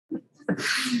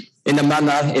Ina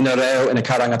mana, ina reo, ina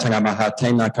karangatanga maha,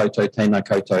 tēnā koutou, tēnā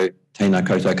koutou, tēnā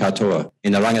koutou katoa.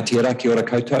 Ina rangatira, kia ora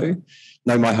koutou.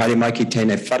 No mai haere mai ki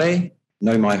tēnei whare,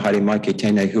 no mai haere mai ki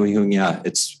tēnei huihuinga.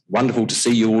 It's wonderful to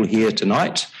see you all here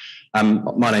tonight.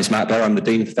 My name's Mark Barrow, I'm the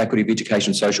Dean of the Faculty of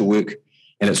Education and Social Work,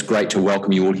 and it's great to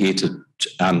welcome you all here to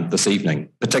this evening,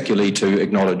 particularly to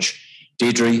acknowledge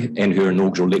Deidre and her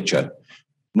inaugural lecture.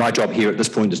 My job here at this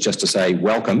point is just to say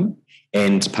welcome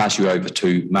and pass you over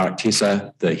to Mark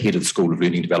Tessa, the head of the School of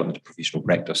Learning Development and Professional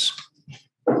Practice.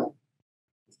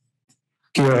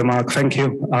 Kia ora, Mark, thank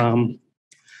you.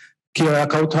 Kia ora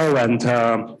koutou and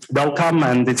welcome,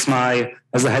 and it's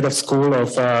as the head of School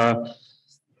of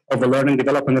the Learning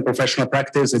Development and Professional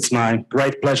Practice, it's my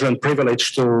great pleasure and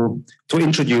privilege to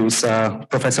introduce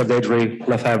Professor Deidre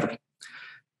LeFervre.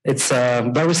 It's a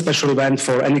very special event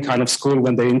for any kind of school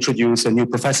when they introduce a new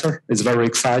professor. It's very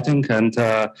exciting, and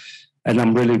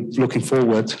I'm really looking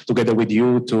forward, together with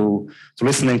you, to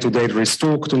listening to Deidre's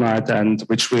talk tonight, and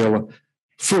which will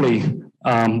fully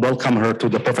welcome her to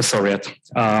the professoriate.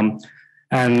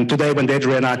 And today, when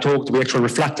Deidre and I talked, we actually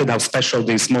reflected how special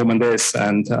this moment is,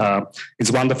 and it's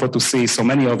wonderful to see so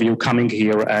many of you coming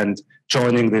here and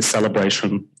joining this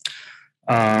celebration.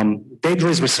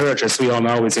 Deidre's research, as we all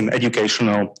know, is in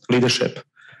educational leadership.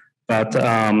 But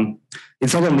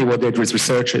it's not only what Deidre's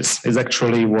research is, it's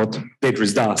actually what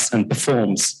Deidre does and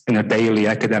performs in her daily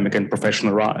academic and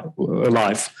professional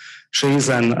life. She's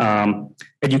an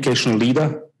educational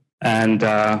leader, and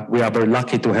we are very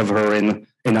lucky to have her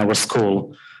in our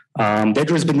school.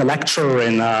 Deidre has been a lecturer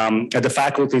at the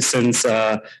faculty since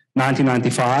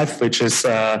 1995, which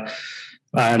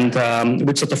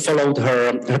sort of followed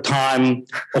her time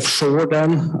offshore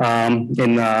then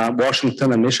in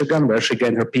Washington and Michigan, where she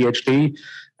gained her PhD.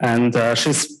 And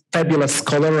she's a fabulous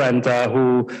scholar and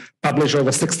who published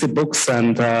over 60 books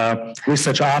and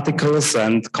research articles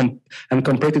and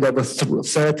completed over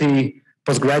 30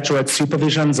 postgraduate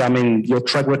supervisions. I mean, your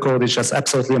track record is just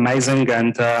absolutely amazing.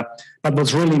 And that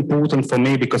was really important for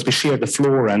me because we share the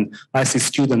floor and I see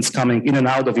students coming in and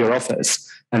out of your office.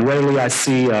 And rarely I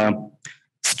see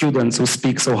students who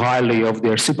speak so highly of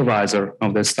their supervisor,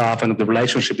 of their staff, and of the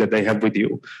relationship that they have with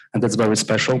you. And that's very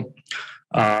special.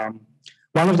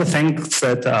 One of the things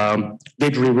that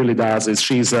Deidre really does is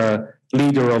she's a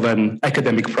leader of an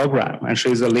academic program, and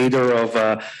she's a leader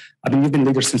of you've been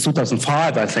leader since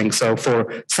 2005, I think, so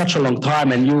for such a long time.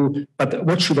 But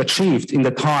what you've achieved in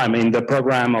the time in the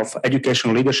program of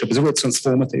educational leadership is really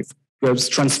transformative. You have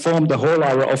transformed the whole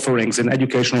our offerings in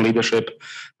educational leadership,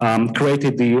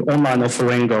 created the online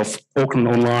offering of Auckland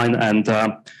Online, and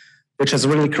which has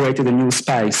really created a new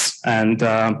space and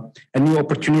a new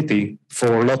opportunity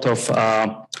for a lot of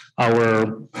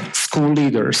our school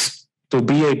leaders to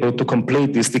be able to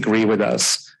complete this degree with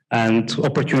us, and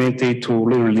opportunity to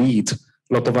really lead a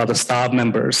lot of other staff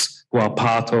members who are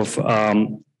part of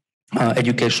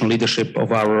educational leadership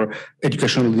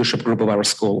group of our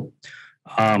school.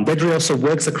 Deidre also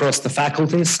works across the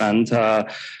faculties and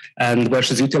where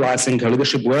she's utilizing her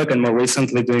leadership work, and more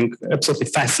recently doing absolutely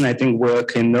fascinating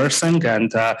work in nursing,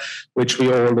 and which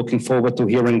we are looking forward to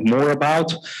hearing more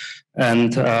about.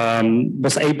 And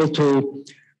was able to.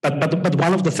 But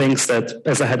one of the things that,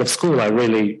 as a head of school, I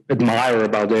really admire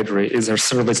about Deidre is her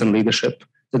service and leadership.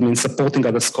 That means supporting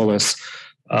other scholars,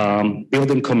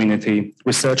 building community,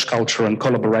 research culture, and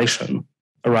collaboration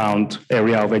around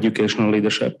area of educational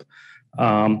leadership.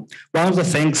 One of the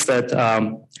things that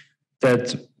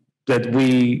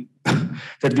we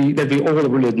all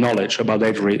really acknowledge about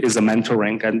Deidre is the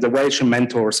mentoring and the way she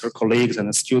mentors her colleagues and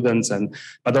her students,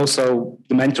 but also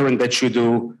the mentoring that you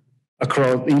do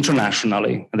across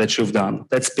internationally that you've done.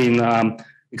 That's been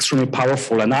extremely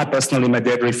powerful. And I personally met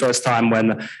Deidre first time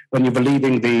when you were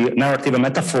leading the Narrative and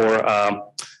Metaphor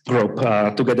group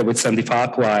together with Sandy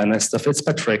Farquhar and Esther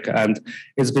Fitzpatrick. And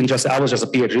it's been I was just a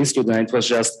PhD student. It was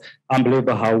just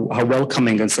unbelievable how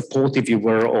welcoming and supportive you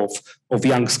were of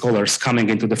young scholars coming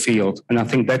into the field. And I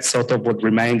think that's sort of what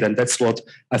remained. And that's what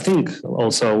I think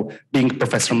also being a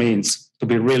professor means, to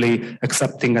be really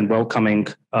accepting and welcoming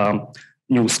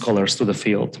new scholars to the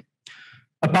field.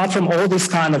 Apart from all these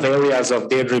kind of areas of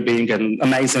Deidre being an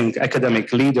amazing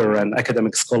academic leader and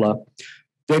academic scholar,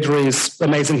 Deidre is an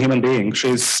amazing human being.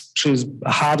 She's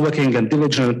hardworking and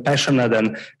diligent and passionate,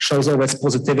 and shows always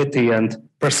positivity and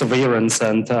perseverance,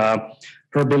 and her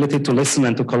ability to listen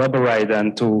and to collaborate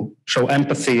and to show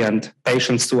empathy and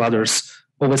patience to others,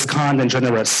 always kind and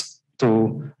generous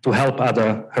to help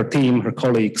her team, her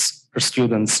colleagues, her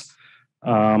students.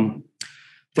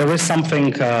 There is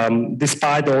something,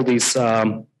 despite all these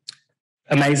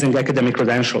amazing academic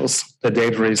credentials that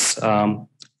Deidre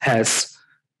has,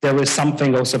 there is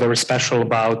something also very special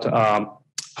about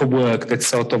her work that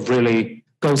sort of really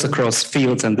goes across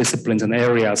fields and disciplines and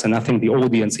areas. And I think the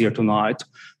audience here tonight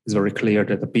is very clear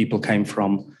that the people came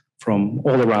from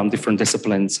all around different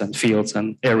disciplines and fields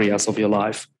and areas of your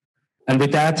life. And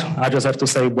with that, I just have to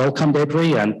say welcome,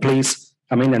 Deidre, and please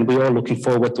come in. And we're all looking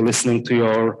forward to listening to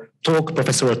your talk,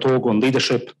 professorial talk on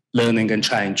leadership, learning, and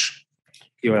change.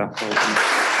 You are welcome.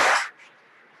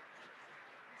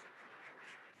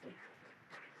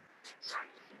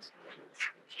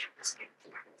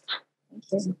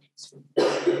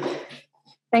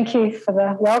 Thank you for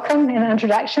the welcome and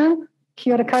introduction.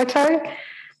 Kia ora koutou.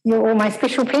 You're all my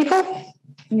special people.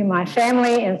 You're my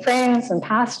family and friends and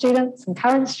past students and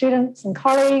current students and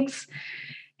colleagues.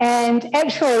 And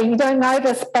actually, you don't know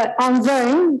this, but on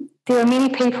Zoom, there are many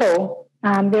people.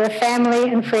 There are family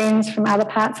and friends from other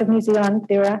parts of New Zealand.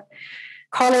 There are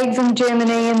colleagues in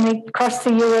Germany and across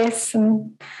the US.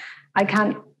 And I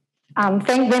can't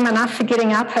thank them enough for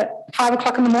getting up at 5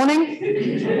 o'clock in the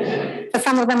morning. For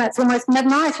some of them, it's almost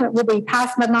midnight, and it will be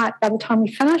past midnight by the time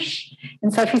we finish.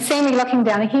 And so if you see me looking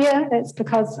down here, it's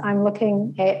because I'm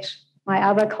looking at my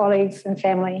other colleagues and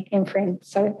family and friends.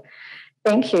 So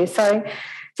thank you. So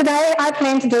today I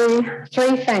plan to do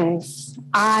 3 things.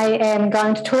 I am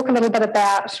going to talk a little bit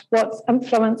about what's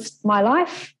influenced my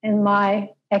life and my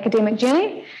academic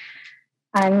journey.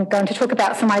 I'm going to talk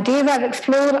about some ideas I've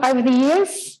explored over the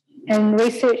years in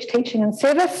research, teaching and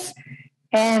service.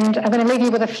 And I'm going to leave you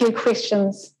with a few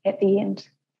questions at the end.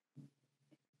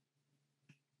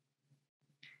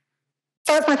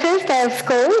 So it's my first day of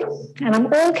school, and I'm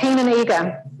all keen and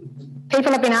eager.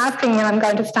 People have been asking me when I'm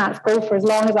going to start school for as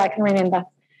long as I can remember.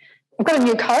 I've got a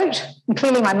new coat, and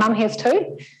clearly my mum has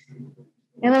too,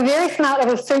 and a very smart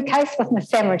little suitcase with my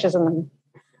sandwiches in them.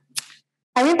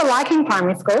 I remember liking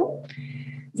primary school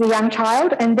as a young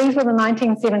child, and these were the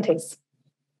 1970s.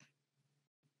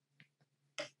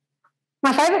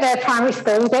 My favourite day of primary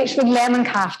school was actually Lamb and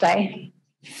Calf Day.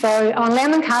 So on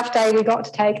Lamb and Calf Day, we got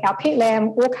to take our pet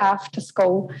lamb or calf to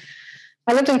school.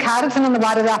 I lived in Carterton on the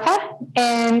Waipapa,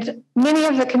 and many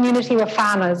of the community were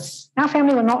farmers. Our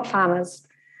family were not farmers.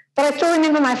 But I still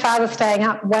remember my father staying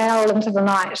up well into the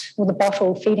night with a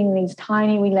bottle feeding these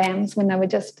tiny wee lambs when they were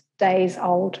just days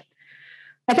old.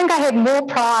 I think I had more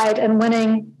pride in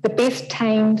winning the best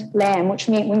tamed lamb, which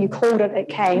meant when you called it, it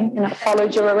came and it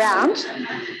followed you around,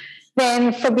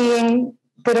 than for being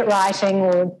good at writing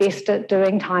or best at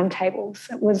doing timetables.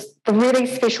 It was the really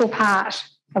special part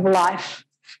of life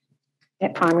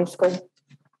at primary school.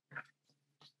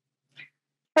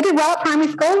 I did well at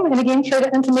primary school and again through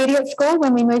to intermediate school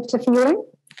when we moved to Fevre.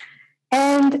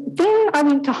 And then I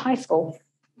went to high school.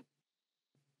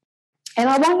 And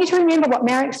I want you to remember what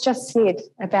Marek's just said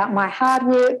about my hard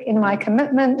work and my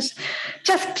commitment.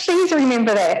 Just please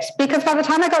remember that, because by the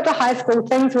time I got to high school,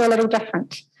 things were a little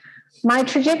different. My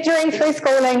trajectory through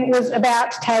schooling was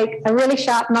about to take a really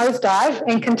sharp nosedive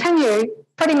and continue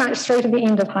pretty much through to the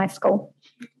end of high school.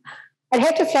 I'd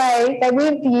have to say they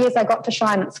weren't the years I got to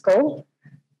shine at school,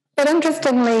 but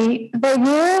interestingly, they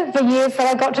were the years that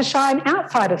I got to shine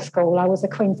outside of school. I was a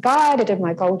Queen's Guide, I did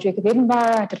my Gold Duke of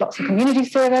Edinburgh, I did lots of community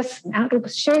service and outdoor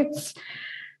pursuits.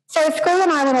 So school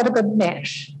and I were not a good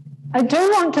match. I do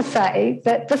want to say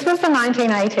that this was the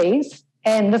 1980s,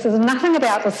 and this is nothing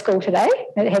about the school today.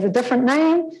 It has a different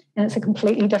name and it's a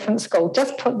completely different school.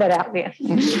 Just put that out there.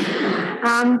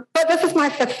 But this is my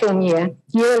 5th form year,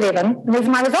 year 11, and these are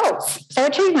my results. So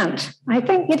achievement. I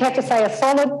think you'd have to say a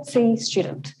solid C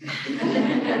student.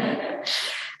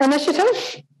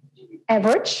 Initiative,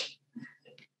 average.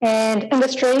 And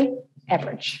industry,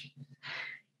 average.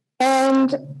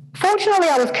 And fortunately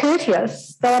I was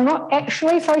courteous, though I'm not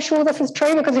actually so sure this is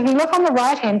true, because if you look on the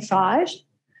right-hand side,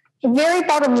 the very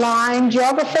bottom line,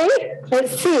 geography, it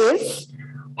says,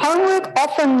 homework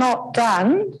often not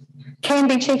done can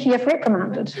be cheeky if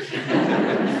reprimanded.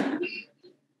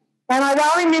 And I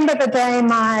well remember the day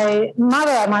my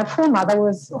mother, my poor mother,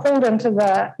 was hauled into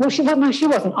the, well, she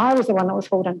wasn't, I was the one that was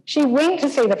hauled in. She went to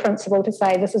see the principal to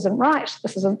say, this isn't right,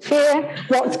 this isn't fair,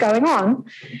 what's going on?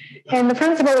 And the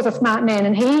principal was a smart man,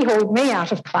 and he hauled me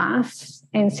out of class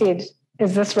and said,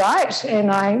 is this right?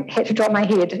 And I had to drop my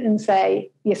head and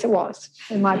say, yes, it was.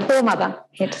 And my poor mother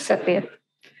had to sit there.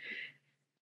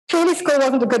 Clearly school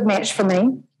wasn't a good match for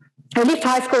me. I left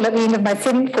high school at the end of my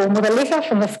 7th form with a letter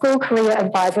from the school career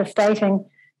advisor stating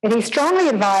that he strongly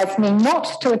advised me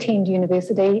not to attend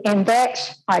university and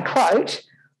that, I quote,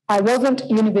 I wasn't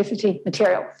university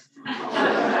material.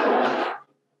 I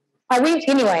went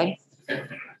anyway.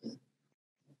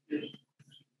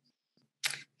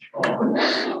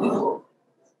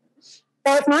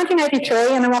 So it's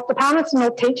 1983 and I'm off to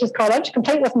Palmerston Teachers College,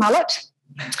 complete with mullet,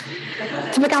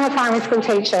 to become a primary school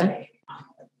teacher.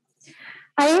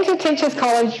 I entered Teachers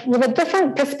College with a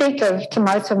different perspective to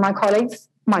most of my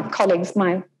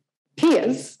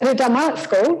peers who had done well at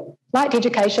school, liked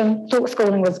education, thought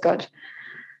schooling was good.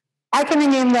 I can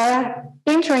remember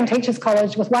entering Teachers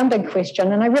College with one big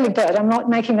question, and I really did. I'm not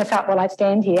making this up while I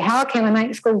stand here. How can I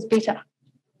make schools better?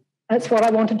 That's what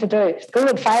I wanted to do. School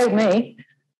had failed me.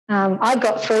 I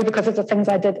got through because of the things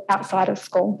I did outside of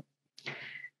school.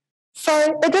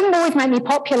 So it didn't always make me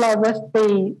popular with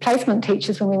the placement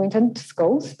teachers when we went into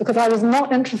schools because I was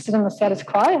not interested in the status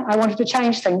quo. I wanted to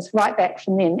change things right back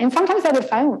from then. And sometimes they would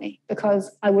fail me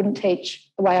because I wouldn't teach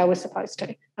the way I was supposed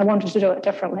to. I wanted to do it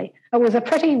differently. It was a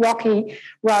pretty rocky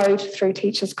road through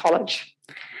Teachers College.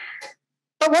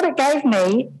 But what it gave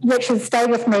me, which has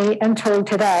stayed with me until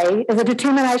today, is a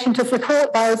determination to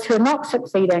support those who are not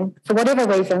succeeding for whatever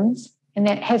reasons, and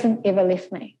that hasn't ever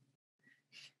left me.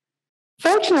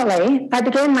 Fortunately, I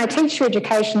began my teacher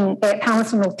education at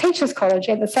Palmerston Teachers College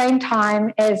at the same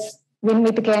time as when we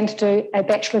began to do a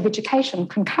Bachelor of Education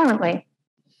concurrently.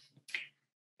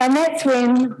 And that's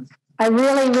when I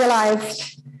really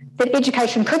realised that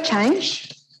education could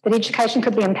change, that education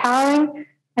could be empowering,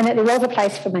 and that there was a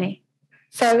place for me.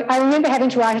 So I remember having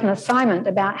to write an assignment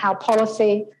about how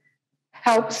policy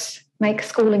helps make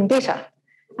schooling better.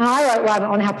 And I wrote one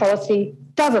on how policy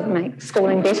doesn't make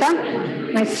schooling better,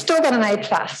 and I still got an A+.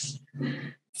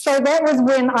 So that was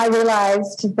when I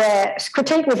realised that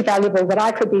critique was valuable, that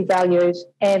I could be valued,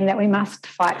 and that we must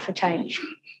fight for change.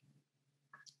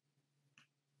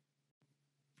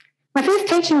 My first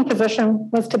teaching position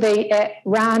was to be at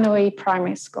Ranui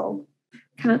Primary School.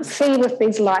 Can't see with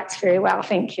these lights very well,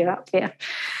 thank you, up there.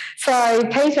 So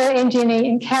Peter and Jenny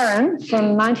and Karen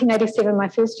from 1987, my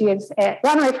first years at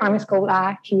Ranui Primary School,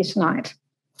 are here tonight.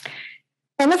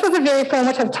 And this was a very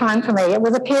formative time for me. It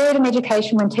was a period in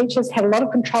education when teachers had a lot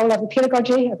of control over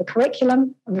pedagogy, over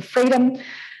curriculum, over freedom.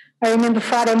 I remember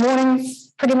Friday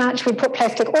mornings, pretty much we'd put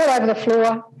plastic all over the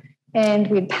floor and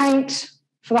we'd paint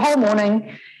for the whole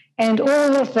morning, and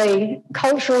all of the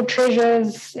cultural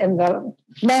treasures and the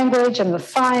language and the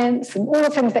science and all the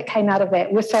things that came out of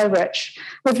that were so rich.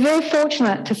 I was very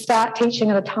fortunate to start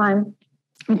teaching at a time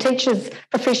when teachers'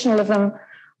 professionalism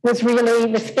was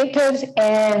really respected,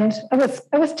 and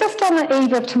it was just on the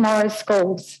eve of tomorrow's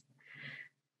schools.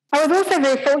 I was also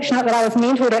very fortunate that I was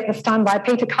mentored at this time by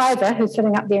Peter Kaiser, who's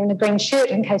sitting up there in a green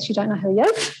shirt, in case you don't know who he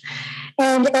is.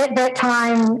 And at that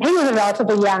time, he was a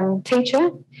relatively young teacher.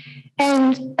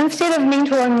 And instead of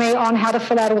mentoring me on how to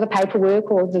fill out all the paperwork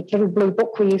or the little blue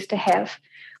book we used to have,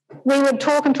 we would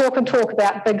talk and talk and talk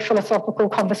about big philosophical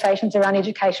conversations around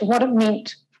education, what it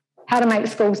meant, how to make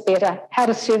schools better, how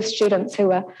to serve students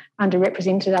who are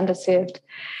underrepresented, underserved.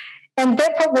 And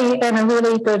that put me in a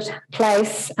really good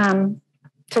place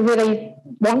to really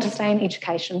want to stay in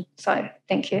education. So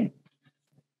thank you.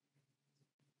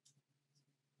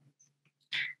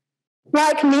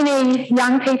 Like many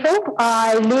young people,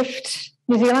 I left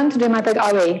New Zealand to do my big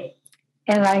OE.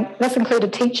 And this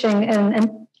included teaching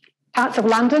in parts of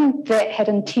London that had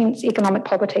intense economic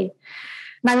poverty.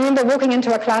 And I remember walking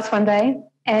into a class one day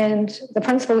and the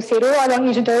principal said, all I want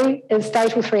you to do is stay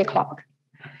till 3 o'clock.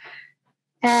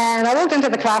 And I walked into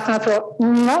the class and I thought,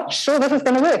 not sure this is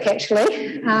going to work,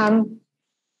 actually.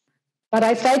 But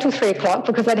I stayed till 3 o'clock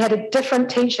because I'd had a different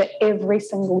teacher every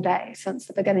single day since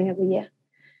the beginning of the year.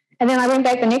 And then I went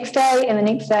back the next day,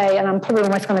 and I'm probably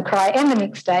almost going to cry, and the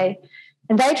next day.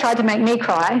 And they tried to make me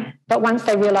cry, but once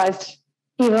they realised,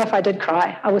 even if I did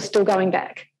cry, I was still going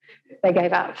back. They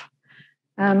gave up.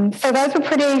 So those were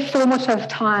pretty formative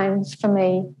times for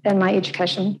me in my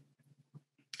education.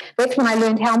 That's when I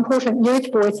learned how important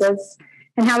youth voice is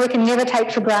and how we can never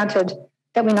take for granted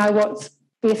that we know what's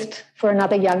best for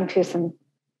another young person.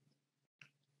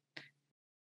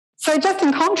 So just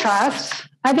in contrast,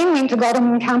 I then went to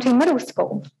Godalming County Middle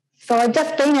School. So I'd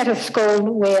just been at a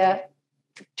school where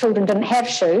children didn't have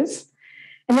shoes,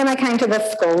 and then I came to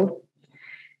this school.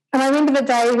 And I remember the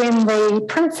day when the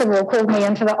principal called me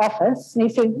into the office and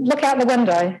he said, look out the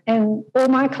window. And all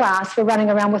my class were running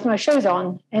around with no shoes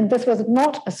on. And this was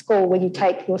not a school where you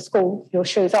take your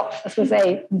shoes off. This was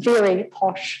a very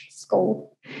posh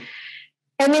school.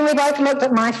 And then we both looked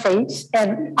at my feet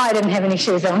and I didn't have any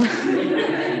shoes on.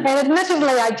 And admittedly,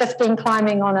 I'd just been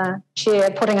climbing on a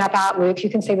chair, putting up artwork. You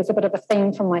can see there's a bit of a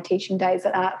theme from my teaching days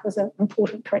that art was an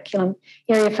important curriculum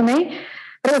area for me.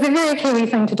 But it was a very Kiwi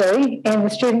thing to do, and the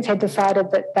students had decided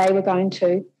that they were going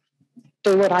to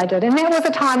do what I did. And that was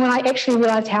a time when I actually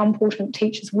realised how important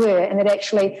teachers were, and that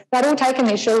actually they'd all taken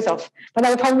their shoes off, but they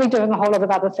were probably doing a whole lot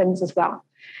of other things as well.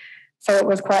 So it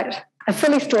was quite a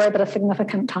silly story, but a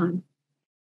significant time.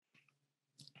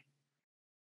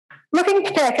 Looking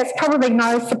back, it's probably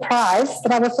no surprise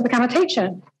that I was to become a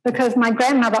teacher, because my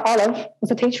grandmother, Olive,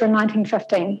 was a teacher in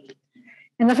 1915.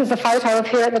 And this is a photo of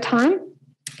her at the time.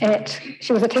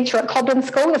 She was a teacher at Cobden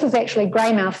School. This is actually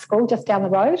Greymouth School, just down the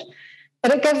road.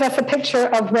 But it gives us a picture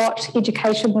of what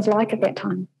education was like at that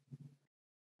time.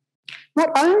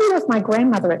 Not only was my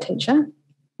grandmother a teacher,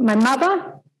 my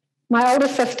mother, my older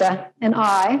sister, and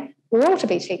I were all to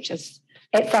be teachers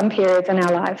at some periods in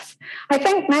our lives. I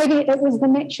think maybe it was the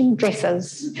matching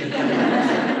dresses.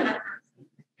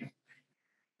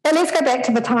 But let's go back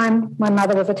to the time my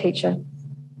mother was a teacher.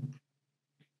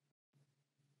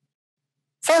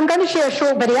 So I'm going to share a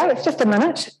short video. It's just a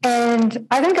minute, and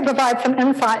I think it provides some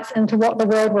insights into what the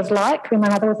world was like when my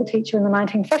mother was a teacher in the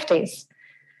 1950s.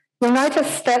 You'll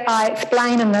notice that I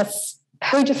explain in this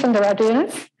who Jacinda Ardern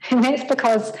is, and that's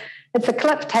because it's a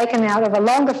clip taken out of a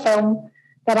longer film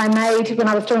that I made when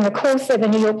I was doing a course at the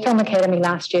New York Film Academy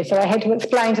last year. So I had to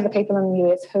explain to the people in the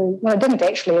US who, well, I didn't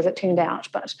actually, as it turned out,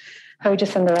 but who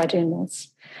Jacinda Ardern was.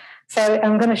 So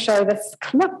I'm going to show this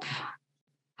clip,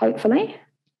 hopefully.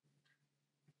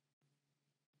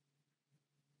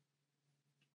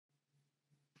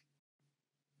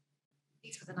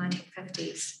 These were the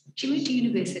 1950s. She went to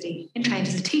university and trained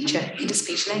as a teacher and a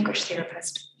speech language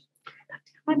therapist.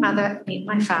 My mother met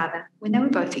my father when they were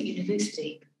both at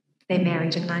university. They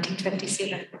married in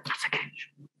 1957.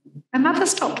 My mother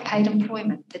stopped paid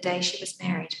employment the day she was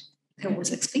married. It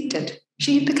was expected.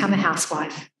 She had become a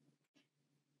housewife.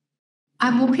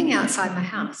 I'm walking outside my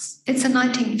house. It's a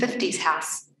 1950s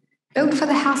house, built for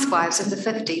the housewives of the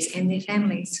 50s and their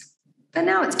families. But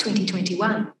now it's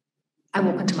 2021. I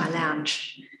walk into my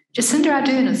lounge. Jacinda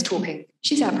Ardern is talking.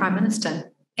 She's our Prime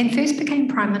Minister, and first became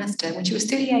Prime Minister when she was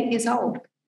 38 years old.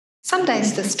 Some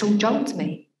days this still jolts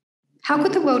me. How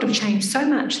could the world have changed so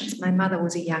much since my mother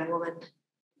was a young woman?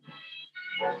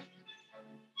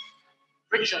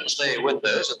 Friction-stay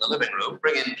windows in the living room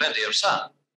bring in plenty of sun,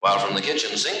 while from the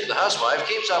kitchen sink, the housewife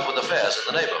keeps up with affairs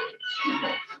in the neighborhood.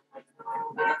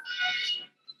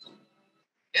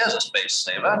 Here's a space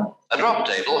saver. A drop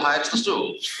table hides the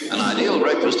stools, an ideal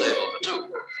breakfast table for two.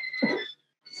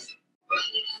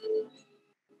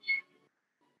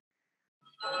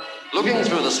 Looking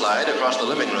through the slide across the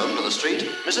living room to the street,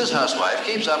 Mrs. Housewife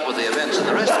keeps up with the events in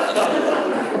the rest of the day.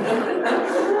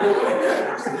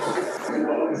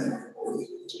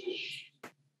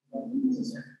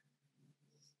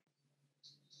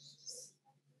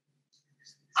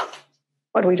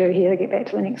 What do we do here to get back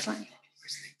to the next slide?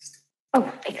 Oh,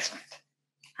 excellent.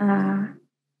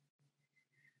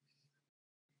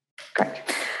 Great.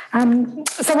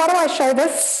 So why do I show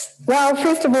this? Well,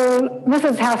 first of all,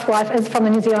 Mrs. Housewife is from the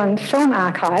New Zealand Film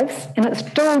Archives, and it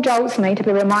still jolts me to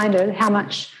be reminded how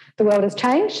much the world has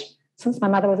changed since my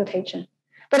mother was a teacher.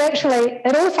 But actually,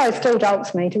 it also still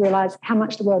jolts me to realise how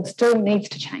much the world still needs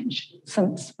to change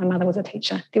since my mother was a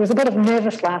teacher. There was a bit of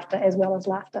nervous laughter as well as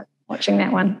laughter watching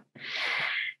that one.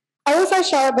 I also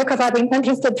show it because I've been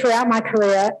interested throughout my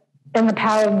career in the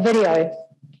power of video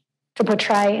to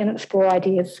portray and explore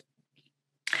ideas.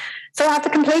 So after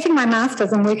completing my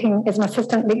master's and working as an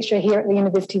assistant lecturer here at the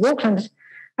University of Auckland,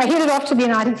 I headed off to the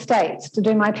United States to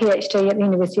do my PhD at the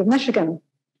University of Michigan.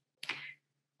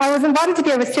 I was invited to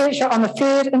be a researcher on the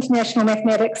third International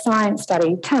Mathematics Science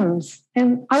Study, TIMSS,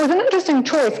 and I was an interesting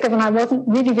choice given I wasn't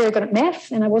really very good at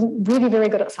maths and I wasn't really very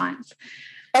good at science.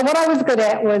 But what I was good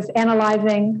at was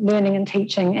analysing, learning and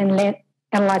teaching and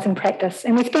analysing practice.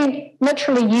 And we spent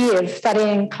literally years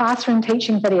studying classroom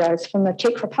teaching videos from the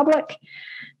Czech Republic,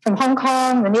 from Hong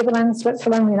Kong, the Netherlands,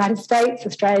 Switzerland, the United States,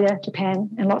 Australia, Japan,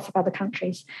 and lots of other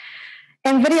countries.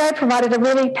 And video provided a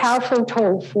really powerful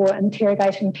tool for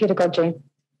interrogating pedagogy.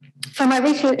 So my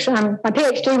research, my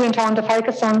PhD went on to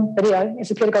focus on video as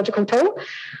a pedagogical tool,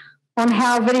 on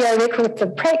how video records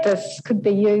of practice could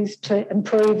be used to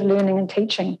improve learning and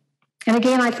teaching. And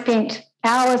again, I spent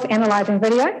hours analysing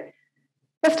video,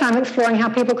 this time exploring how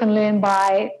people can learn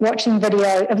by watching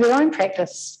video of their own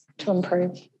practice to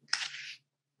improve.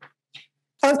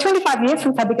 So it's 25 years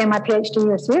since I began my PhD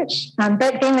research.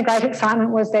 Back then, the great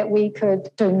excitement was that we could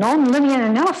do non-linear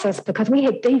analysis because we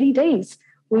had DVDs.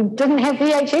 We didn't have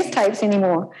VHS tapes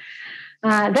anymore.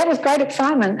 That was great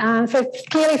excitement. So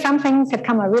clearly some things have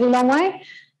come a really long way,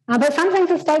 but some things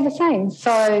have stayed the same.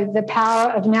 So the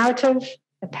power of narrative,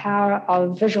 the power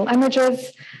of visual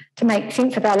images to make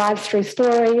sense of our lives through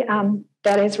story,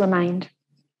 that has remained.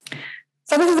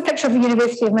 So this is a picture of the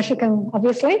University of Michigan,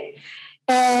 obviously.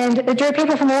 And it drew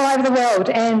people from all over the world.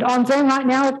 And on Zoom right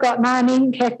now, we've got Marnie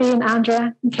and Kathy and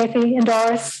Andrea and Kathy and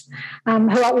Doris, who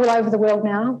are all over the world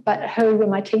now, but who were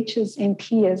my teachers and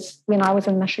peers when I was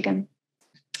in Michigan.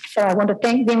 So I want to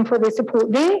thank them for their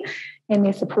support then and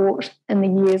their support in the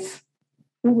years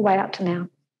all the way up to now.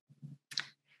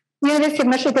 The University of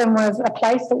Michigan was a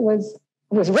place that was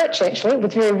rich, actually. It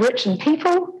was very rich in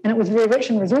people and it was very rich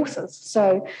in resources.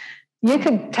 So you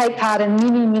could take part in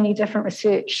many, many different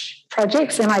research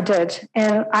projects, and I did.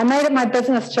 And I made it my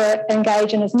business to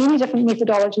engage in as many different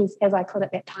methodologies as I could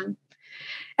at that time.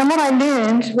 And what I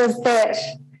learned was that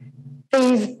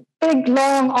these big,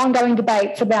 long, ongoing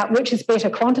debates about which is better,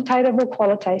 quantitative or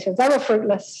qualitative, they were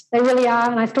fruitless. They really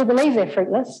are, and I still believe they're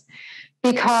fruitless,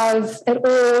 because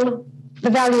the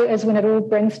value is when it all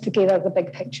brings together the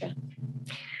big picture.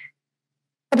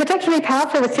 A particularly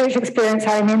powerful research experience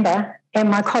I remember, and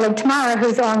my colleague Tamara,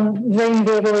 who's on Zoom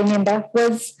there, will remember,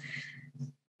 was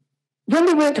when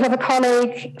we worked with a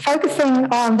colleague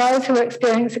focusing on those who were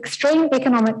experiencing extreme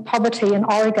economic poverty in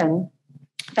Oregon.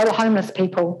 They were homeless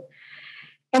people.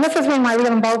 And this is when my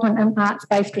real involvement in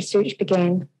arts-based research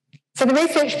began. So the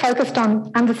research focused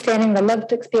on understanding the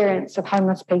lived experience of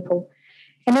homeless people.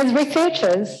 And as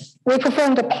researchers, we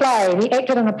performed a play, we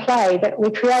acted in a play that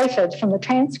we created from the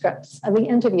transcripts of the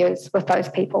interviews with those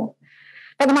people.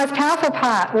 But the most powerful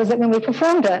part was that when we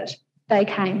performed it, they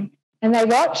came and they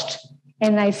watched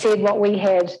and they said what we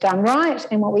had done right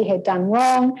and what we had done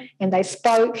wrong, and they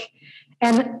spoke.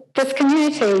 And this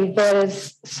community that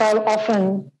is so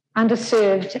often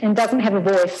underserved and doesn't have a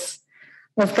voice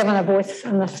was given a voice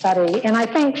in the study. And I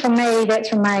think for me,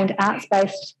 that's remained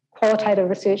arts-based qualitative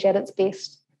research at its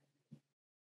best.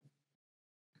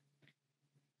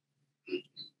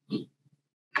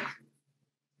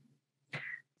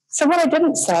 So what I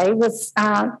didn't say was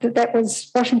that was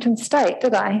Washington State,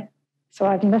 did I? So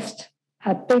I've missed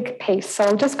a big piece. So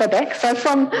I'll just go back. So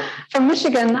from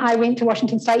Michigan, I went to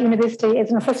Washington State University as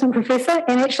an assistant professor.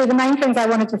 And actually the main things I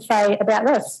wanted to say about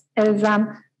this is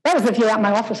that was the view out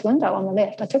my office window on the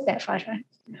left. I took that photo.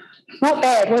 Not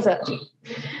bad, was it?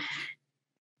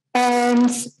 And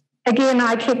again,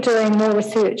 I kept doing more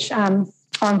research on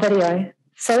video.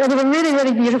 So it was a really,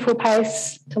 really beautiful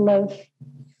place to live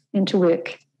and to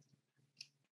work.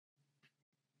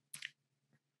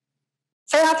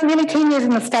 So after nearly 10 years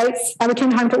in the States, I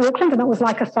returned home to Auckland, and it was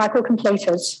like a cycle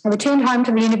completed. I returned home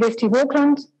to the University of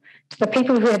Auckland, to the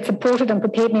people who had supported and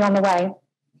prepared me on the way.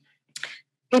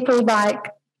 People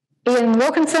like Ian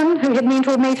Wilkinson, who had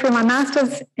mentored me through my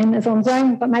master's and is on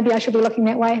Zoom, but maybe I should be looking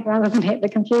that way rather than at the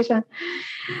computer.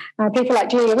 People like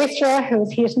Julia Westra, who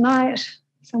is here tonight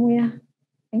somewhere.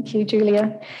 Thank you,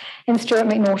 Julia. And Stuart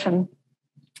McNaughton.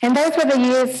 And those were the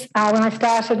years when I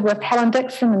started with Helen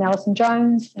Dixon and Alison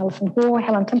Jones, Alison Hoare,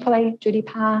 Helen Timperley, Judy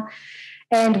Parr,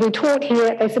 and we taught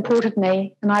here, they supported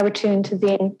me, and I returned to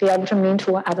then be able to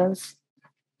mentor others.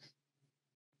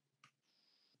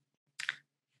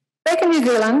 Back in New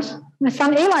Zealand, my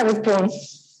son Eli was born.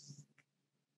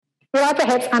 Eli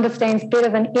perhaps understands better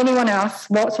than anyone else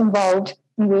what's involved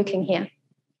in working here.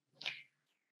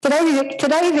 Today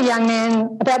he's a young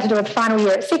man about to do his final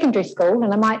year at secondary school,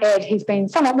 and I might add he's been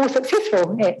somewhat more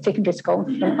successful at secondary school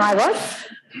than I was.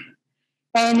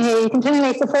 And he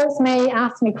continually supports me,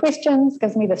 asks me questions,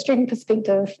 gives me the student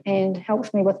perspective, and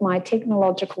helps me with my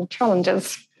technological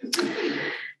challenges.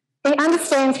 He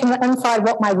understands from the inside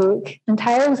what my work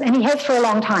entails, and he has for a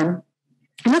long time.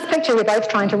 In this picture, we're both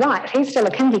trying to write. He's still a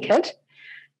kindy kid,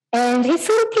 and he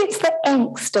sort of gets the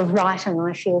angst of writing,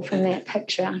 I feel, from that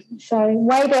picture. So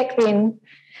way back then,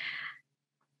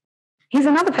 here's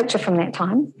another picture from that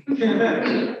time.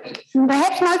 And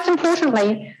perhaps most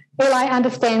importantly, Eli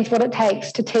understands what it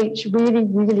takes to teach really,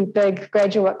 really big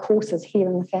graduate courses here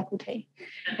in the faculty.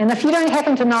 And if you don't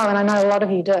happen to know, and I know a lot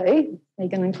of you do,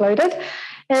 Megan included,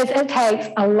 is it takes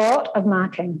a lot of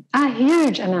marking, a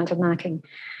huge amount of marking.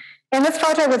 And this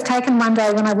photo was taken one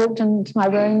day when I walked into my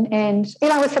room and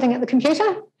Eli was sitting at the computer.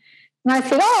 And I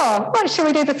said, "Oh, what shall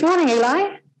we do this morning,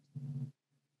 Eli?"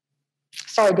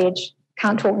 "Sorry, Dej,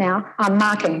 can't talk now. I'm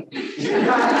marking."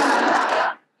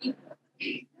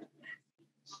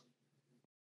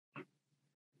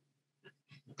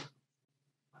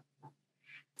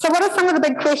 So what are some of the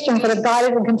big questions that have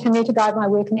guided and continue to guide my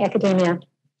work in academia?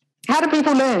 How do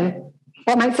people learn?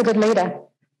 What makes a good leader?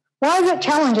 Why is it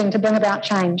challenging to bring about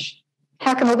change?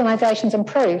 How can organisations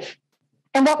improve?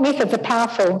 And what methods are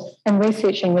powerful in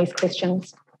researching these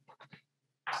questions?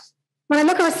 When I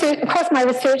look across my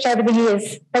research over the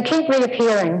years, they keep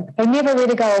reappearing. They never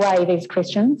really go away, these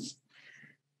questions.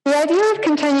 The idea of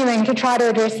continuing to try to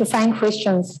address the same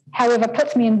questions, however,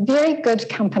 puts me in very good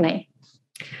company.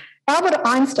 Albert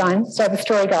Einstein, so the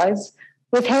story goes,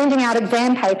 was handing out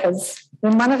exam papers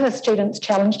when one of his students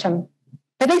challenged him.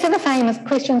 But these are the same as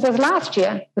questions as last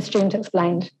year, the student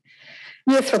explained.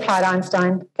 Yes, replied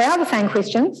Einstein, they are the same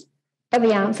questions, but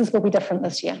the answers will be different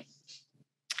this year.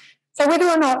 So whether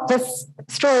or not this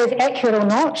story is accurate or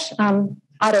not,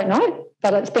 I don't know,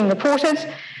 but it's been reported.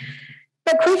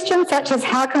 But questions such as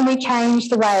how can we change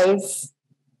the ways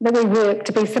that we work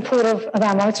to be supportive of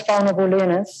our most vulnerable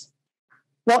learners,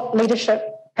 what leadership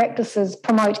practices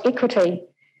promote equity,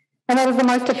 and what is the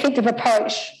most effective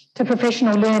approach to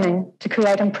professional learning to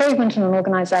create improvement in an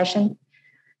organisation,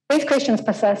 these questions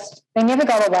persist. They never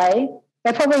go away.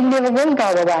 They probably never will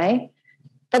go away,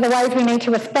 but the ways we need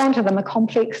to respond to them are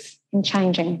complex and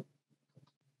changing.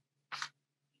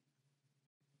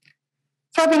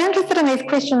 So I've been interested in these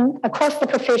questions across the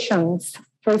professions.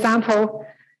 For example,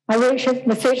 my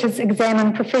researchers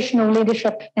examine professional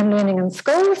leadership and learning in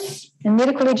schools, in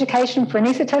medical education for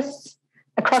anaesthetists,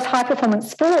 across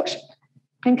high-performance sport,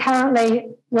 and currently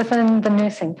within the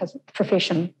nursing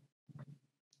profession.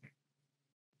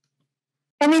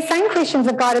 And these same questions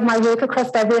have guided my work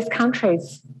across diverse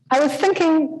countries. I was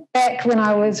thinking back when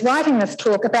I was writing this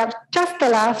talk about just the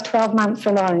last 12 months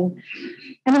alone.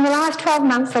 And in the last 12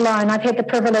 months alone, I've had the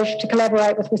privilege to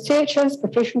collaborate with researchers,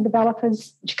 professional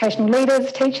developers, educational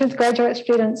leaders, teachers, graduate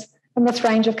students from this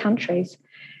range of countries.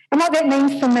 And what that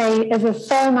means for me is there's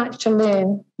so much to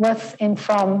learn with and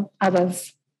from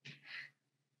others.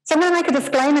 So I'm going to make a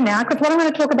disclaimer now, because what I'm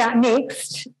going to talk about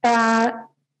next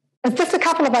is just a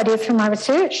couple of ideas from my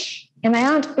research, and they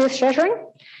aren't earth-shattering,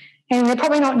 and they're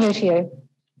probably not new to you.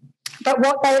 But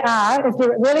what they are is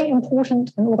they're really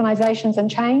important in organisations and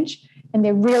change, and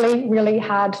they're really, really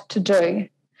hard to do.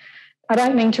 I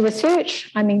don't mean to research,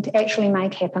 I mean to actually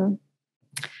make happen.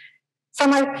 So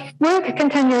my work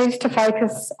continues to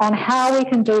focus on how we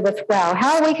can do this well,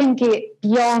 how we can get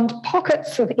beyond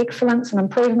pockets of excellence and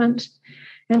improvement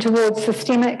and towards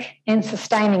systemic and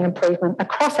sustaining improvement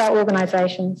across our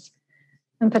organisations,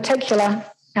 in particular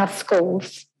our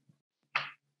schools.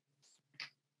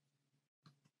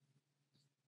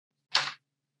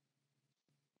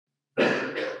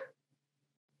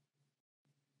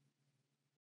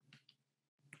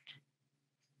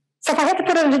 So if I had to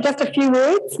put it into just a few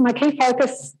words, my key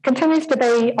focus continues to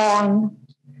be on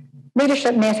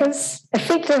leadership matters.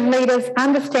 Effective leaders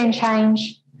understand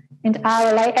change and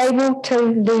are able to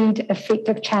lead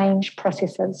effective change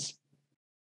processes.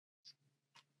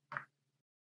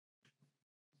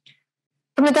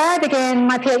 From the day I began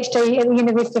my PhD at the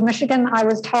University of Michigan, I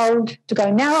was told to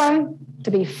go narrow,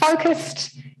 to be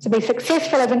focused, to be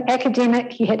successful as an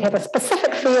academic, you had to have a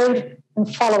specific field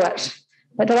and follow it.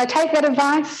 But did I take that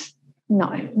advice?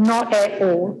 No, not at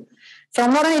all. So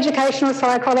I'm not an educational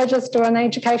psychologist or an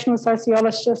educational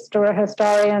sociologist or a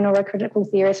historian or a critical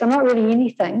theorist. I'm not really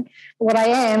anything. But what I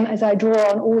am is I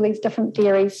draw on all these different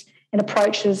theories and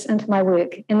approaches into my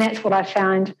work, and that's what I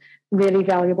found really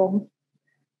valuable.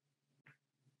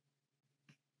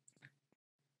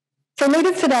 So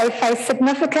leaders today face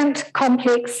significant,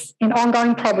 complex and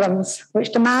ongoing problems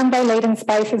which demand they lead in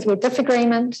spaces where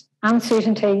disagreement,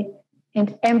 uncertainty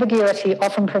and ambiguity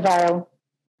often prevail.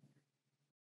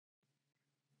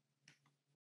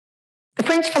 The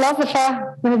French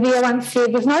philosopher Fevre once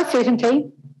said, there's no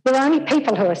certainty, there are only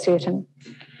people who are certain.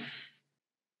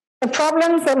 The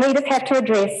problems that leaders have to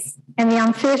address and the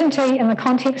uncertainty in the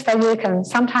context they work in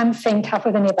sometimes seem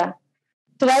tougher than ever.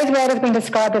 Today's world has been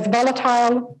described as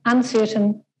volatile,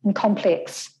 uncertain and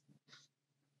complex.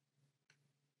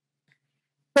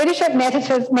 Leadership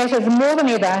matters more than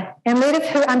ever, and leaders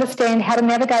who understand how to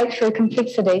navigate through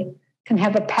complexity can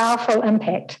have a powerful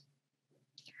impact.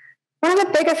 One of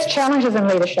the biggest challenges in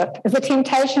leadership is the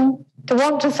temptation to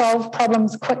want to solve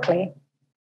problems quickly.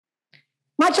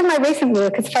 Much of my recent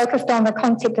work is focused on the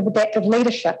concept of adaptive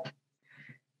leadership.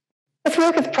 This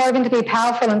work has proven to be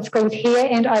powerful in schools here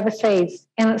and overseas,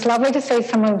 and it's lovely to see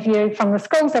some of you from the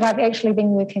schools that I've actually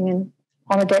been working in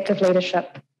on adaptive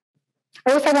leadership.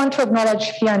 I also want to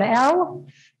acknowledge Fiona L,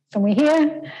 somewhere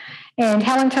here, and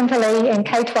Helen Timperley and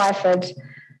Kay Twyford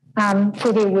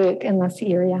for their work in this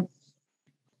area.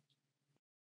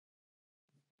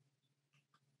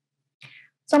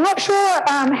 So I'm not sure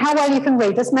how well you can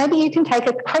read this. Maybe you can take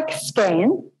a quick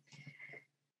scan,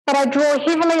 but I draw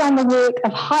heavily on the work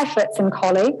of Heifetz and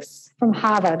colleagues from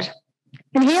Harvard.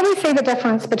 And here we see the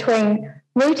difference between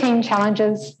routine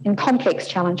challenges and complex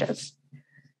challenges.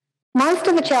 Most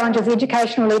of the challenges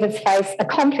educational leaders face are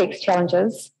complex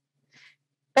challenges,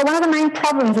 but one of the main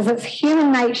problems is it's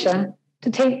human nature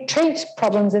to treat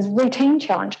problems as routine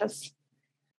challenges.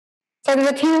 So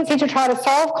there's a tendency to try to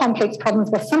solve complex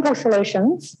problems with simple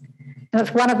solutions and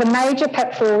it's one of the major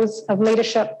pitfalls of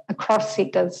leadership across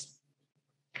sectors.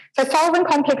 So solving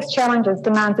complex challenges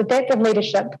demands adaptive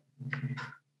leadership.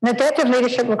 And adaptive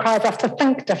leadership requires us to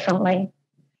think differently,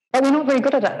 but we're not very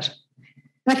good at it.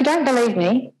 And if you don't believe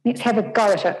me, let's have a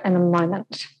go at it in a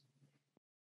moment.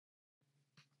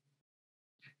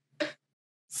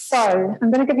 So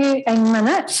I'm going to give you a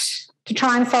minute to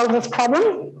try and solve this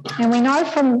problem. And we know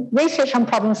from research on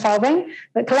problem solving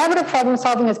that collaborative problem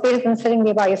solving is better than sitting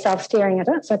there by yourself staring at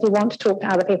it. So if you want to talk to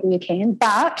other people, you can.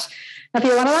 But if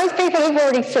you're one of those people who've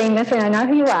already seen this, and I know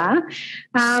who you are,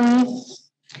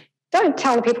 don't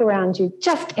tell the people around you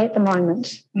just at the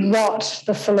moment what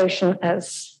the solution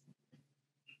is.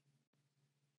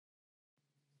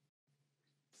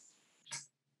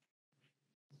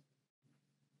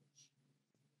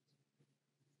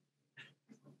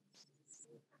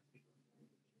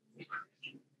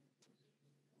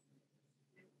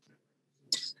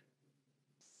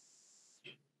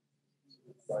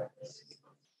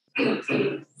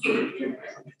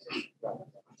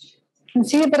 Can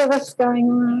see a bit of this going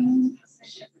on.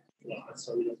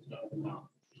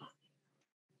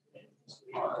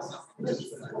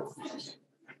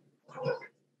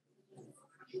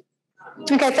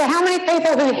 Okay, so how many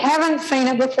people who haven't seen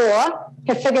it before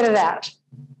have figured it out?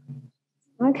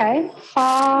 Okay,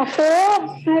 4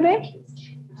 maybe?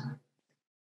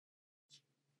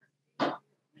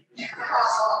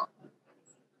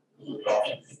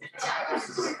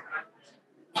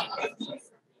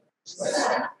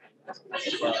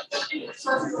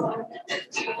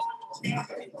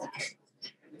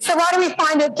 So why do we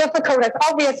find it difficult? It's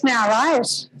obvious now,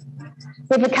 right?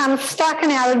 We've become stuck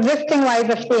in our existing ways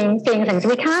of seeing things.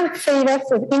 We can't see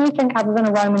this as anything other than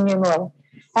a Roman numeral.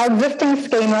 Our existing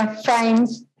schema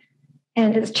frames,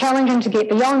 and it's challenging to get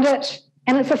beyond it.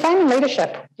 And it's the same in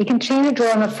leadership. We continue to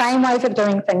draw on the same ways of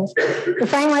doing things, the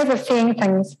same ways of seeing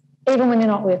things, even when they're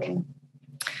not working.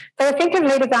 So effective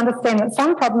leaders understand that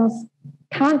some problems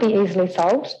can't be easily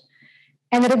solved,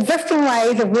 and that existing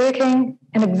ways of working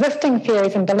and existing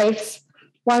theories and beliefs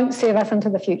won't serve us into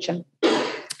the future.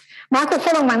 Michael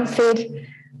Fulham once said,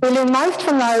 "We learn most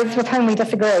from those with whom we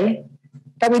disagree,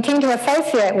 but we tend to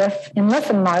associate with and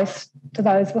listen most to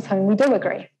those with whom we do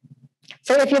agree."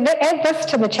 So if you add this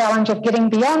to the challenge of getting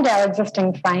beyond our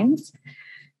existing frames,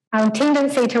 our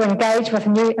tendency to engage with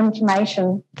new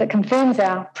information that confirms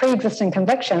our pre-existing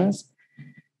convictions,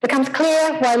 becomes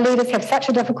clear why leaders have such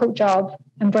a difficult job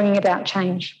in bringing about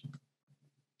change.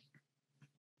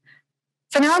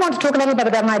 So now I want to talk a little bit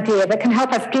about an idea that can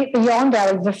help us get beyond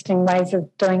our existing ways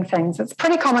of doing things. It's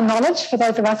pretty common knowledge for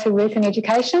those of us who work in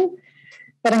education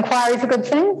that inquiry is a good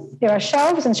thing. There are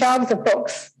shelves and shelves of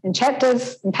books and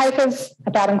chapters and papers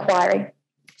about inquiry.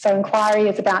 So inquiry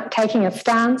is about taking a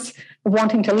stance of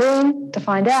wanting to learn, to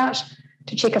find out,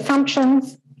 to check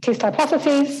assumptions, test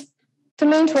hypotheses, to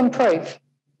learn to improve.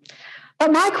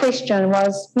 But my question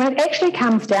was, when it actually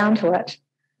comes down to it,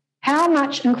 how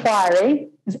much inquiry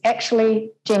is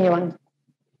actually genuine?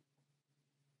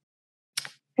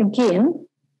 Again,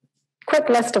 quick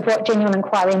list of what genuine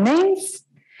inquiry means: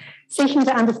 seeking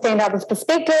to understand others'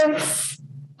 perspectives,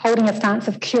 holding a stance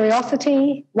of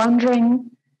curiosity,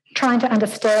 wondering, trying to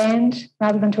understand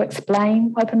rather than to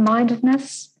explain,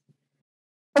 open-mindedness,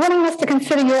 a willingness to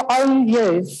consider your own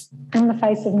views in the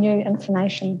face of new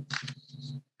information.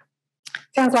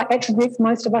 Sounds like attributes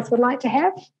most of us would like to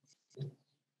have.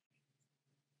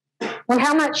 Well,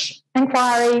 how much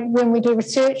inquiry when we do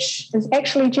research is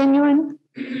actually genuine?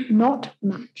 Not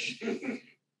much.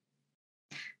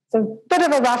 It's a bit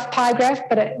of a rough pie graph,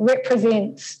 but it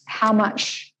represents how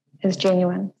much is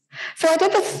genuine. So I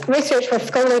did this research with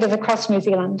school leaders across New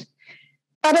Zealand.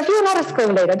 But if you're not a school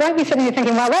leader, don't be sitting there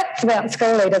thinking, well, that's about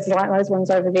school leaders like those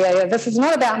ones over there. This is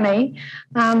not about me,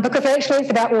 because actually it's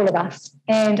about all of us.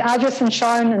 And Argus and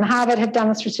Schoen and Harvard have done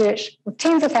this research with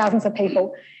tens of thousands of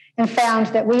people and found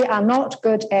that we are not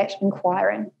good at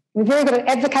inquiring. We're very good at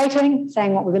advocating,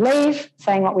 saying what we believe,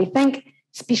 saying what we think,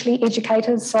 especially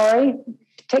educators,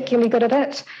 particularly good at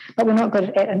it, but we're not good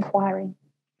at inquiring.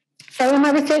 So in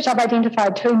my research, I've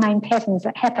identified two main patterns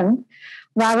that happen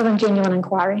rather than genuine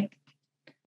inquiry.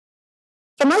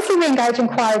 So mostly we engage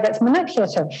inquiry that's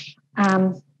manipulative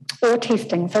or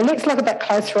testing. So let's look a bit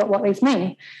closer at what these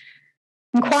mean.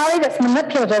 Inquiry that's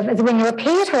manipulative is when you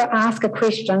appear to ask a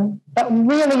question, but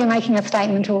really you're making a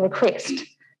statement or request.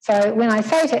 So when I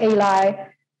say to Eli,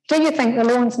 do you think the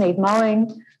lawns need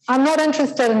mowing? I'm not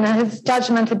interested in his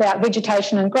judgment about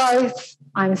vegetation and growth.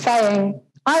 I'm saying,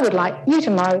 I would like you to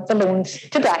mow the lawns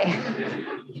today.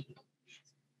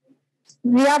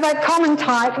 The other common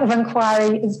type of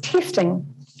inquiry is testing,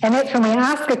 and that's when we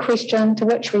ask a question to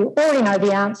which we already know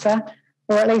the answer,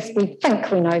 or at least we think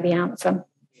we know the answer.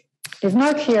 There's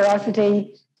no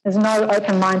curiosity, there's no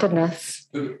open-mindedness.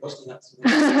 There's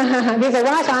a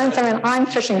right answer and I'm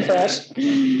fishing for it.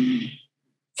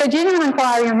 So genuine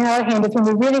inquiry, on the other hand, is when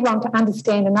we really want to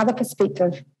understand another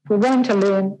perspective. We're willing to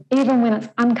learn, even when it's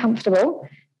uncomfortable.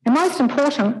 And most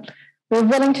important, we're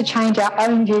willing to change our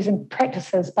own views and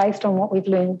practices based on what we've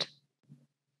learned.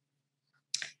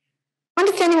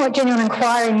 Understanding what genuine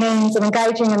inquiry means and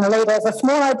engaging in the leader is a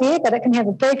small idea, but it can have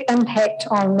a big impact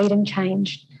on leading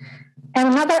change. And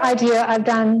another idea I've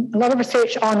done a lot of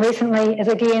research on recently is,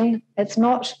 again, it's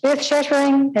not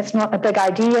earth-shattering, it's not a big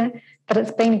idea, but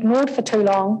it's been ignored for too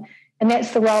long, and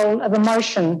that's the role of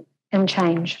emotion in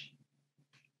change.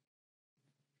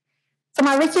 So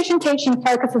my research and teaching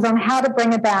focuses on how to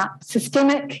bring about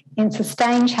systemic and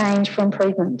sustained change for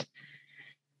improvement.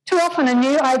 Too often a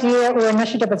new idea or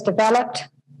initiative is developed,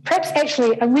 perhaps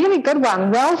actually a really good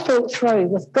one, well thought through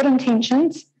with good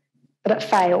intentions, but it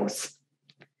fails.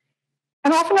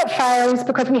 And often it fails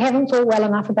because we haven't thought well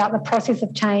enough about the process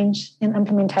of change and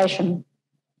implementation.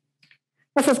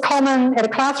 This is common at a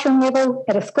classroom level,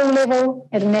 at a school level,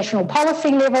 at a national policy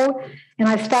level, and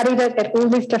I've studied it at all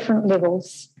these different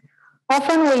levels.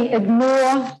 Often we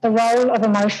ignore the role of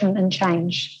emotion in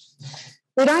change.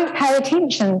 We don't pay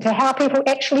attention to how people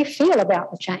actually feel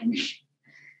about the change.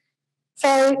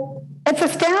 So it's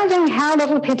astounding how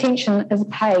little attention is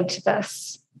paid to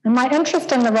this. And my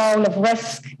interest in the role of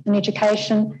risk in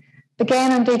education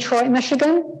began in Detroit,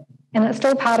 Michigan, and it's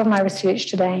still part of my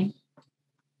research today.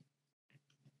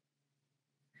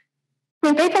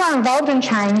 When people are involved in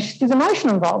change, there's emotion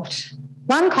involved.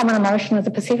 One common emotion is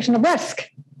a perception of risk.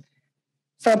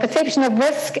 So a perception of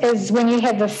risk is when you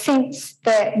have the sense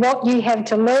that what you have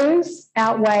to lose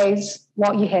outweighs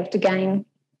what you have to gain.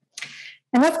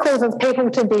 And this causes people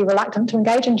to be reluctant to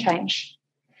engage in change.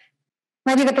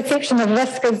 Maybe the perception of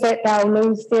risk is that they'll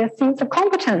lose their sense of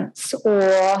competence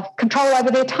or control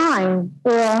over their time,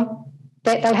 or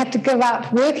that they'll have to give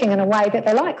up working in a way that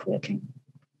they like working.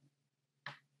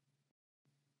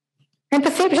 And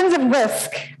perceptions of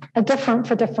risk are different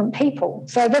for different people.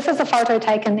 So this is a photo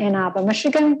taken in Ann Arbor,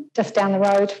 Michigan, just down the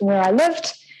road from where I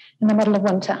lived in the middle of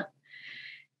winter.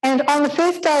 And on the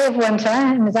first day of winter,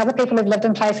 and there's other people who've lived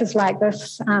in places like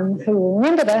this who will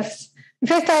remember this, the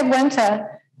first day of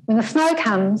winter, when the snow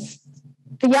comes,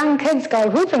 the young kids go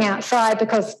whooping outside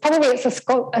because probably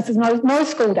it's no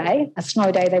school day, a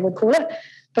snow day they would call it,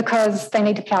 because they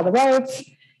need to plough the roads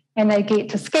and they get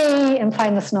to ski and play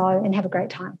in the snow and have a great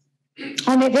time.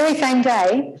 On that very same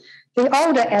day, the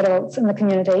older adults in the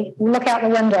community will look out the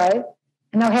window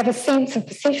and they'll have a sense of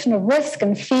perception of risk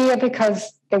and fear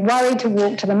because they're worried to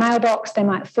walk to the mailbox, they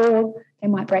might fall, they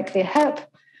might break their hip.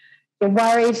 They're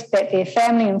worried that their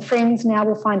family and friends now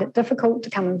will find it difficult to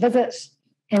come and visit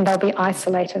and they'll be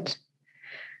isolated.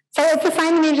 So it's the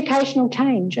same in educational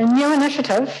change. A new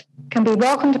initiative can be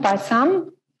welcomed by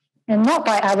some and not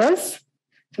by others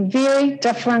for very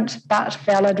different but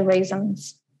valid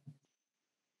reasons.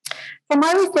 So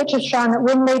my research has shown that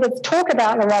when leaders talk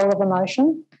about the role of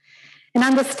emotion and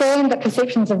understand the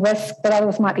perceptions of risk that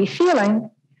others might be feeling,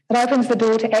 it opens the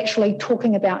door to actually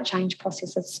talking about change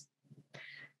processes.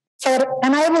 So it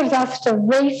enables us to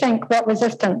rethink what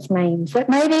resistance means, that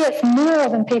maybe it's more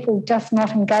than people just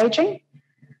not engaging.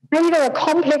 Maybe there are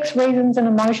complex reasons and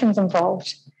emotions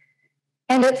involved.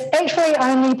 And it's actually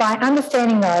only by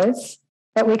understanding those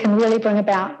that we can really bring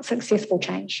about successful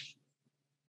change.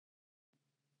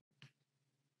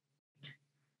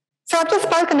 So I've just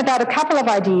spoken about a couple of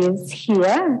ideas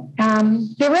here.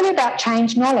 They're really about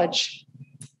change knowledge,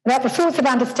 about the sorts of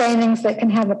understandings that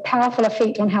can have a powerful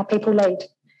effect on how people lead.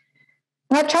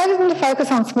 And I've chosen to focus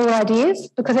on small ideas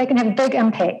because they can have a big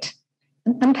impact,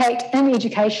 an impact in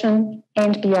education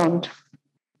and beyond.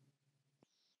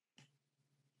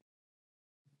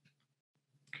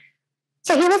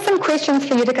 So here are some questions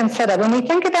for you to consider. When we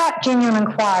think about genuine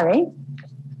inquiry,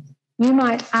 you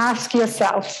might ask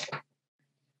yourself,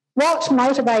 what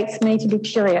motivates me to be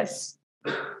curious?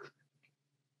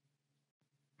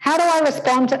 How do I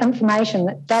respond to information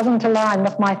that doesn't align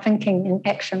with my thinking and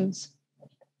actions?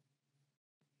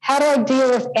 How do I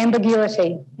deal with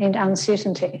ambiguity and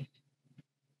uncertainty?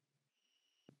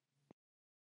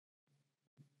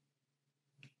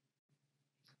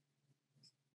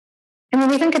 And when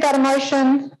we think about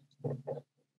emotion,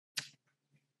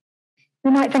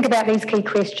 we might think about these key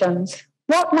questions.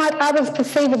 What might others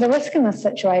perceive as a risk in this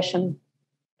situation?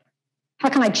 How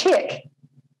can I check?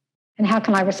 And how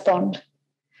can I respond?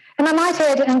 And I might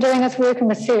add, in doing this work and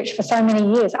research for so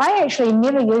many years, I actually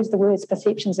never use the words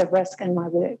perceptions of risk in my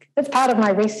work. It's part of my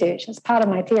research, it's part of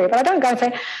my theory, but I don't go and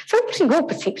say, so what are your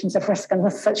perceptions of risk in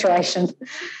this situation?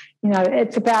 You know,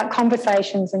 it's about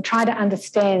conversations and trying to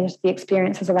understand the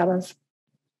experiences of others.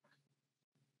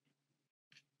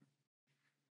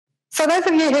 So those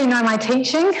of you who know my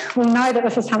teaching will know that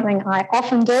this is something I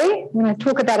often do. When I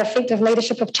talk about effective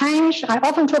leadership of change, I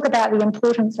often talk about the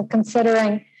importance of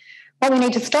considering what we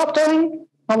need to stop doing,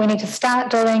 what we need to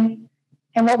start doing,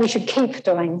 and what we should keep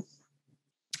doing.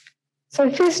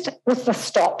 So first, with the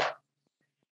stop.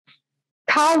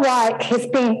 Carl Reich has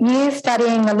spent years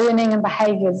studying the learning and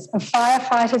behaviours of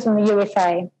firefighters in the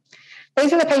USA.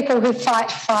 These are the people who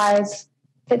fight fires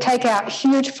that take out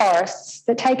huge forests,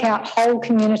 that take out whole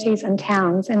communities and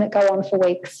towns, and that go on for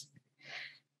weeks.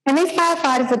 And these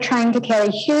firefighters are trained to carry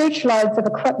huge loads of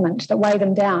equipment that weigh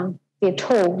them down, their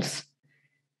tools.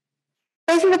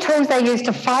 These are the tools they use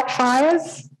to fight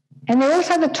fires, and they're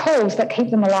also the tools that keep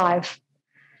them alive.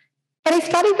 But he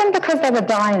studied them because they were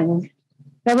dying.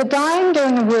 They were dying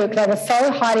doing the work they were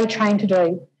so highly trained to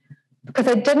do because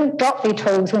they didn't drop their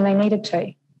tools when they needed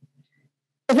to.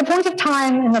 There's a point of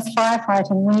time in this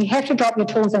firefighting when you have to drop your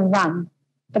tools and run,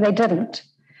 but they didn't.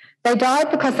 They died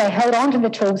because they held on to the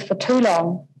tools for too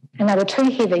long and they were too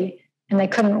heavy and they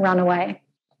couldn't run away.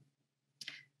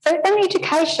 So in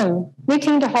education, we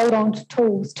tend to hold on to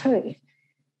tools too.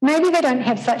 Maybe they don't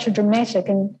have such a dramatic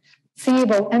and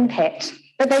seeable impact,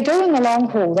 but they do in the long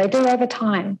haul, they do over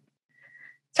time.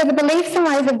 So the beliefs and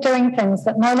ways of doing things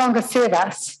that no longer serve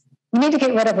us, we need to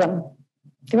get rid of them.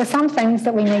 There are some things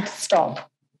that we need to stop.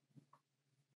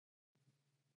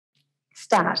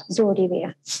 Start is already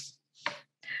there.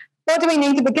 What do we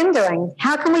need to begin doing?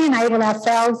 How can we enable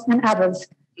ourselves and others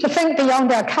to think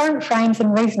beyond our current frames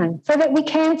and reasoning so that we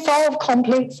can solve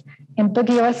complex,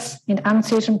 ambiguous and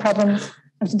uncertain problems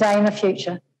of today and the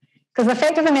future? Because the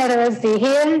fact of the matter is they're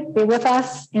here, they're with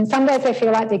us, and some days they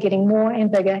feel like they're getting more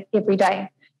and bigger every day.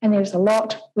 And there's a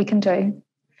lot we can do.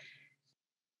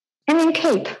 And then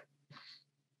keep.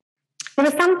 There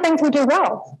are some things we do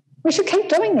well. We should keep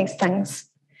doing these things.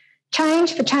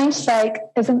 Change for change's sake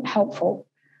isn't helpful.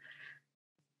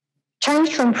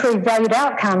 Change to improve valued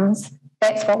outcomes,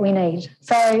 that's what we need.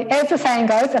 So as the saying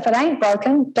goes, if it ain't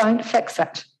broken, don't fix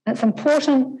it. It's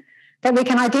important that we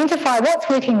can identify what's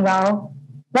working well,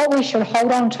 what we should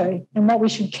hold on to, and what we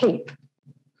should keep.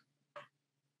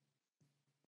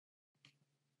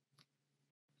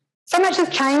 So much has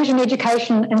changed in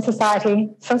education and society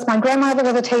since my grandmother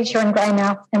was a teacher in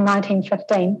Greymouth in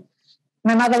 1915.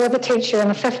 My mother was a teacher in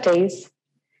the 50s,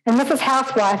 and Mrs.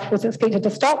 Housewife was expected to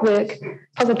stop work,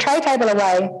 put the tray table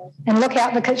away, and look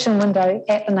out the kitchen window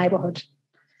at the neighbourhood.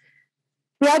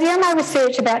 The ideas in my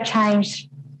research about change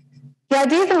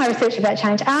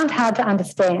aren't hard to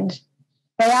understand.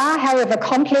 They are, however,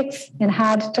 complex and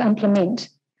hard to implement.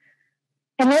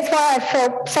 And that's why I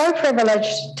felt so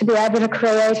privileged to be able to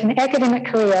create an academic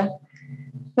career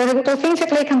that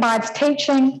authentically combines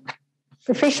teaching,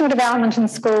 professional development in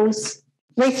schools,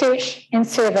 research and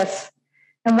service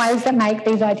in ways that make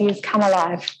these ideas come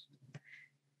alive.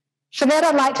 For that,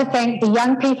 I'd like to thank the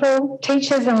young people,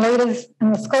 teachers and leaders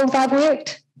in the schools I've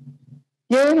worked,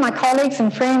 you, my colleagues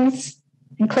and friends,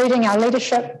 including our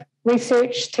leadership,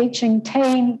 research, teaching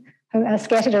team who are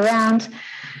scattered around,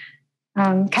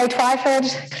 Kay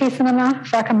Twyford, Claire Cinema,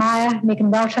 Whakamaya,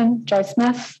 Megan Welton, Joe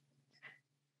Smith.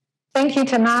 Thank you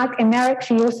to Mark and Marek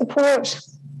for your support.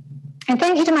 And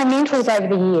thank you to my mentors over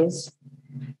the years.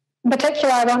 In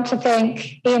particular, I want to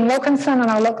thank Ian Wilkinson, and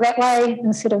I'll look that way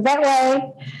instead of that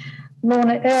way.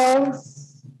 Lorna Earl,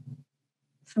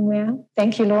 somewhere.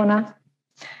 Thank you, Lorna.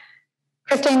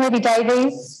 Christine Ruby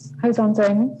Davies, who's on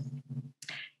Zoom.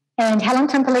 And Helen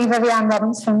Timperley, Vivian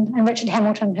Robinson, and Richard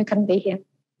Hamilton, who couldn't be here.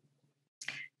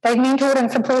 They've mentored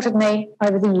and supported me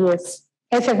over the years,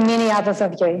 as have many others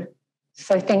of you.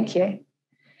 So thank you.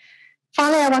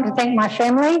 Finally, I want to thank my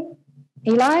family,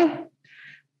 Eli,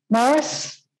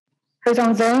 Morris, who's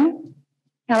on Zoom,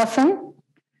 Alison,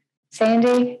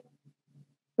 Sandy,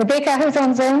 Rebecca, who's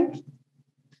on Zoom,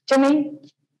 Jimmy,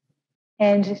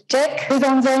 and Jack, who's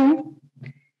on Zoom.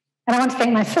 And I want to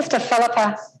thank my sister,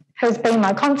 Philippa, who's been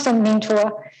my constant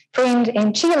mentor, friend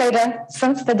and cheerleader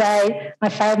since the day I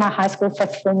failed my high school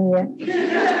fifth form year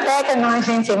back in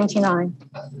 1979.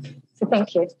 So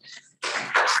thank you.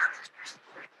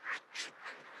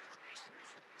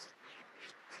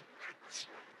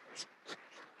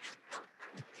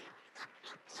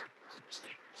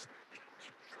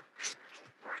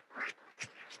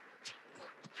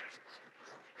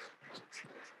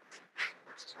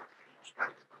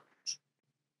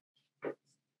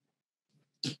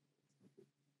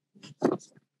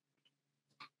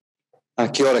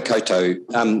 Kia ora koutou.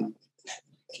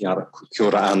 Kia ora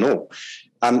anō.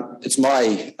 It's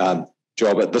my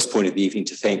job at this point of the evening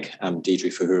to thank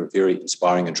Deidre for her very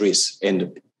inspiring address.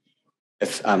 And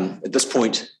if at this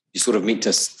point you sort of meant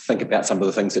to think about some of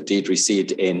the things that Deidre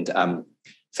said and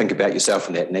think about yourself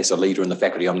in that, and as a leader in the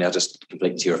faculty, I'm now just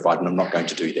completely terrified, and I'm not going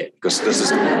to do that because this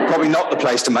is probably not the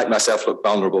place to make myself look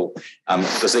vulnerable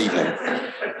this evening.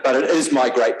 But it is my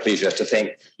great pleasure to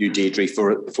thank you, Deidre,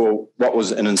 for what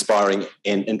was an inspiring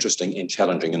and interesting and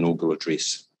challenging inaugural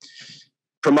address.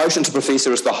 Promotion to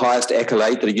professor is the highest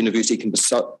accolade that a university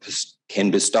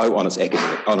can bestow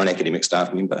on an academic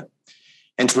staff member.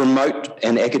 And to promote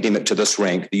an academic to this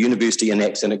rank, the university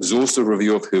enacts an exhaustive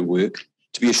review of her work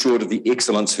to be assured of the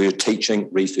excellence of her teaching,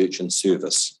 research and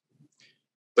service.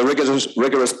 The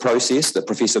rigorous process that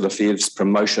Professor LeFervre's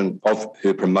promotion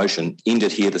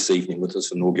ended here this evening with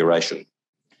this inauguration.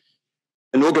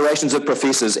 Inaugurations of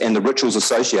professors and the rituals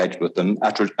associated with them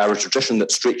are a tradition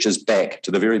that stretches back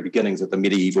to the very beginnings of the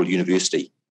medieval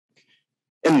university.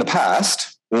 In the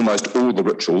past, almost all the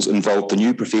rituals involved the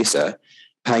new professor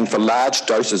paying for large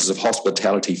doses of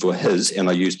hospitality for his, and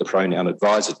I use the pronoun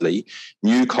advisedly,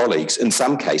 new colleagues, in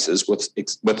some cases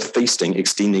with feasting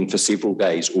extending for several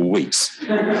days or weeks.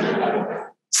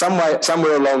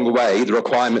 Somewhere along the way, the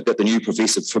requirement that the new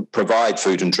professor provide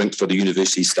food and drink for the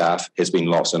university staff has been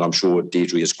lost, and I'm sure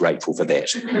Deidre is grateful for that.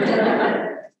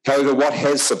 However, what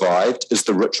has survived is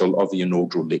the ritual of the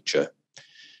inaugural lecture.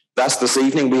 Thus, this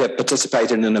evening, we have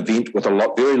participated in an event with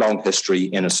a very long history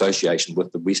and associated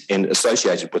with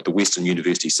the Western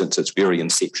University since its very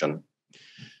inception.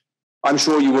 I'm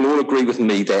sure you will all agree with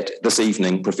me that this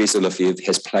evening, Professor LeFervre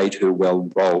has played her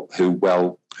role well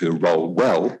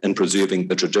in preserving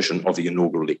the tradition of the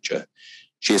inaugural lecture.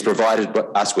 She has provided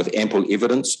us with ample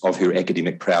evidence of her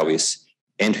academic prowess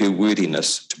and her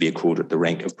worthiness to be accorded the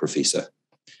rank of professor.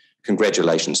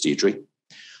 Congratulations, Deidre.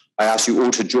 I ask you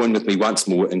all to join with me once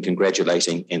more in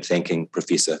congratulating and thanking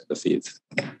Professor LeFervre.